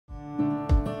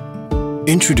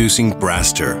Introducing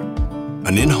Braster,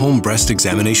 an in-home breast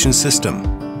examination system.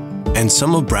 And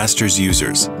some of Braster's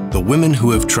users, the women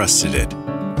who have trusted it,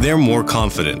 they're more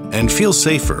confident and feel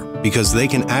safer because they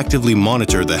can actively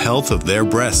monitor the health of their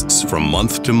breasts from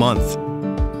month to month.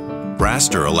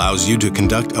 Braster allows you to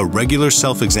conduct a regular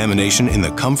self-examination in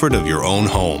the comfort of your own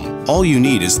home. All you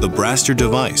need is the Braster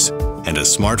device and a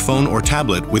smartphone or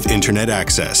tablet with internet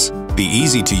access. The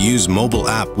easy-to-use mobile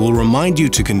app will remind you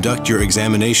to conduct your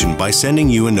examination by sending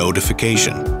you a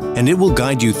notification, and it will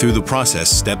guide you through the process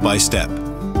step by step.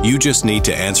 You just need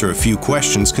to answer a few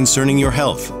questions concerning your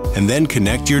health and then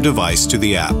connect your device to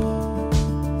the app.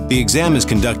 The exam is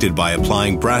conducted by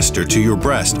applying Braster to your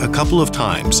breast a couple of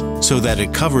times so that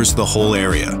it covers the whole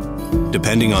area.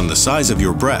 Depending on the size of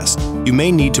your breast, you may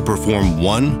need to perform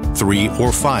 1, 3,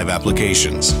 or 5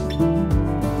 applications.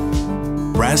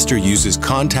 Braster uses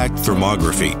contact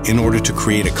thermography in order to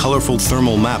create a colorful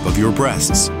thermal map of your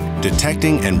breasts,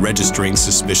 detecting and registering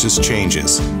suspicious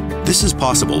changes. This is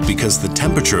possible because the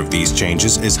temperature of these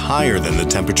changes is higher than the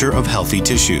temperature of healthy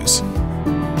tissues.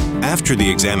 After the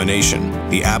examination,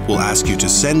 the app will ask you to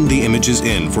send the images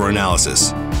in for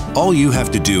analysis. All you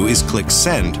have to do is click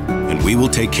Send, and we will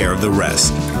take care of the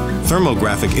rest.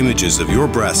 Thermographic images of your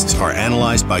breasts are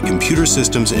analyzed by computer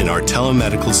systems in our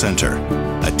telemedical center.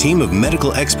 A team of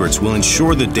medical experts will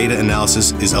ensure the data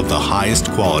analysis is of the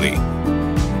highest quality.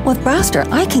 With Braster,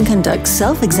 I can conduct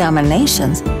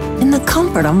self-examinations in the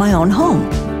comfort of my own home.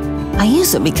 I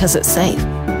use it because it's safe.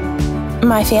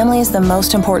 My family is the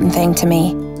most important thing to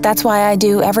me. That's why I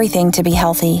do everything to be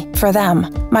healthy for them.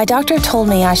 My doctor told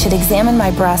me I should examine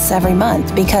my breasts every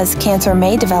month because cancer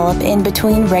may develop in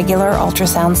between regular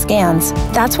ultrasound scans.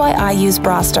 That's why I use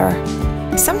Braster.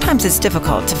 Sometimes it's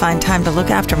difficult to find time to look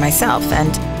after myself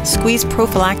and squeeze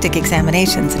prophylactic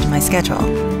examinations into my schedule.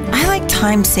 I like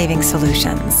time-saving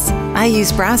solutions. I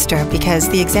use Braster because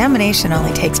the examination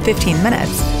only takes 15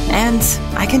 minutes, and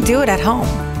I can do it at home.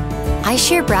 I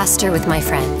share Braster with my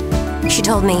friend. She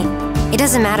told me, it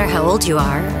doesn't matter how old you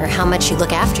are or how much you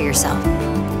look after yourself.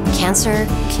 Cancer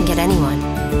can get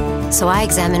anyone, so I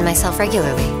examine myself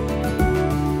regularly.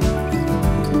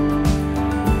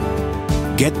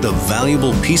 Get the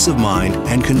valuable peace of mind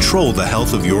and control the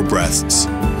health of your breasts.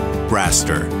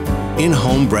 Braster,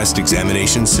 in-home breast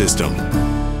examination system.